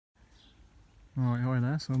Right, hi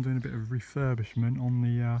there. So I'm doing a bit of refurbishment on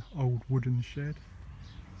the old wooden shed.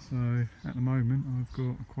 So at the moment I've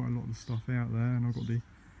got quite a lot of the stuff out there, and I've got the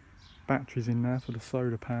batteries in there for the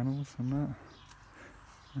solar panels and that.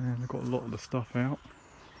 And I've got a lot of the stuff out.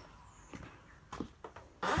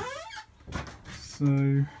 So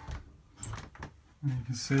you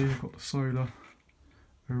can see I've got the solar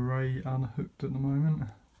array unhooked at the moment.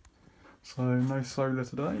 So no solar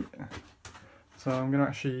today. So I'm going to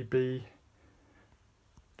actually be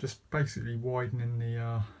just basically widening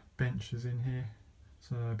the benches in here,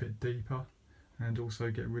 so a bit deeper, and also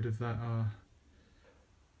get rid of that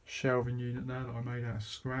shelving unit there that I made out of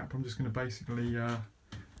scrap. I'm just going to basically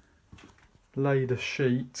lay the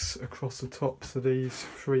sheets across the tops of these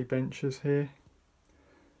 3 benches here.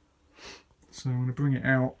 So I'm going to bring it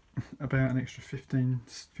out about an extra 15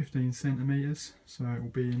 centimetres, so it will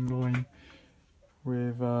be in line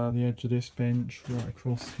with the edge of this bench right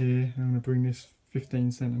across here. I'm going to bring this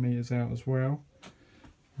 15 centimetres out as well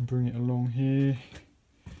and bring it along here,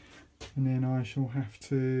 and then I shall have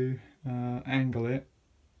to angle it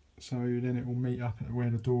so then it will meet up at where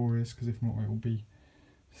the door is, because if not it will be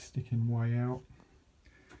sticking way out.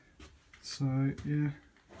 So yeah,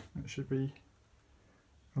 that should be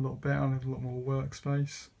a lot better. I'll have a lot more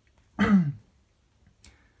workspace. Yeah,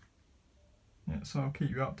 so I'll keep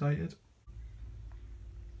you updated.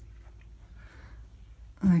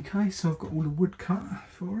 Okay, so I've got all the wood cut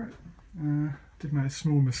for it. Did make a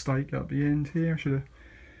small mistake at the end here. I should have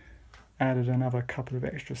added another couple of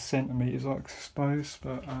extra centimetres, I suppose,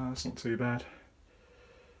 but it's not too bad.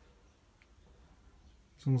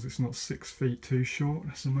 As long as it's not 6 feet too short,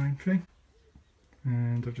 that's the main thing.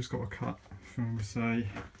 And I've just got to cut from, say,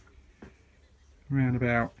 around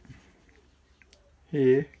about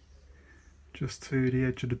here, just to the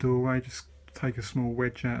edge of the doorway. Just take a small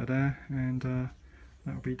wedge out of there, and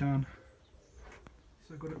that'll be done.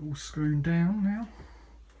 So I've got it all screwed down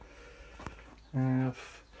now.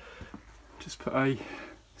 I've just put a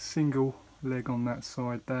single leg on that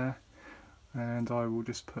side there, and I will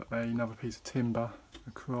just put another piece of timber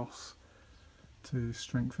across to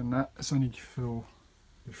strengthen that. It's only for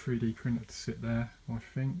the 3D printer to sit there, I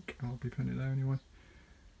think. I'll be putting it there anyway,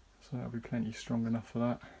 so that'll be plenty strong enough for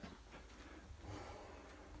that.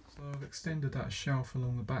 So I've extended that shelf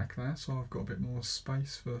along the back there, so I've got a bit more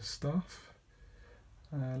space for stuff.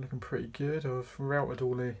 Looking pretty good. I've routed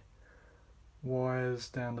all the wires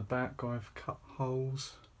down the back. I've cut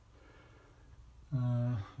holes.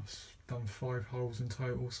 I've done 5 holes in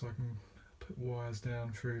total, so I can put wires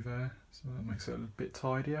down through there, so that makes it a bit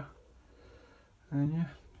tidier. And yeah,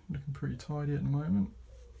 looking pretty tidy at the moment.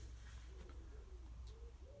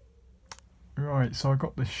 Right, so I've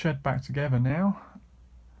got the shed back together now.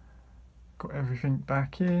 Got everything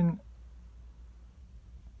back in.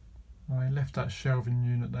 I left that shelving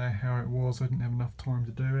unit there how it was. I didn't have enough time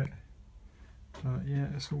to do it, but yeah,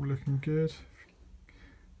 it's all looking good.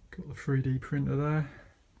 Got the 3D printer there,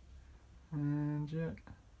 and yeah,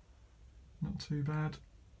 not too bad.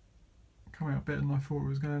 Come out better than I thought it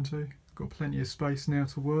was going to. Got plenty of space now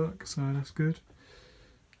to work, so that's good.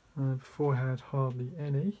 Before I had hardly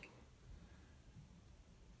any.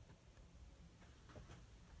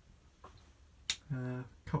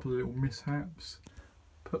 Couple of little mishaps.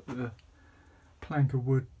 Put the plank of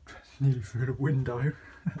wood nearly through the window.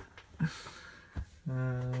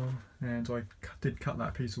 And I did cut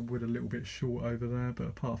that piece of wood a little bit short over there, but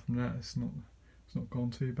apart from that it's not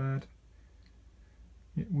gone too bad.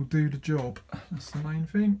 It will do the job, that's the main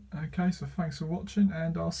thing. Okay, so thanks for watching,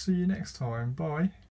 and I'll see you next time. Bye.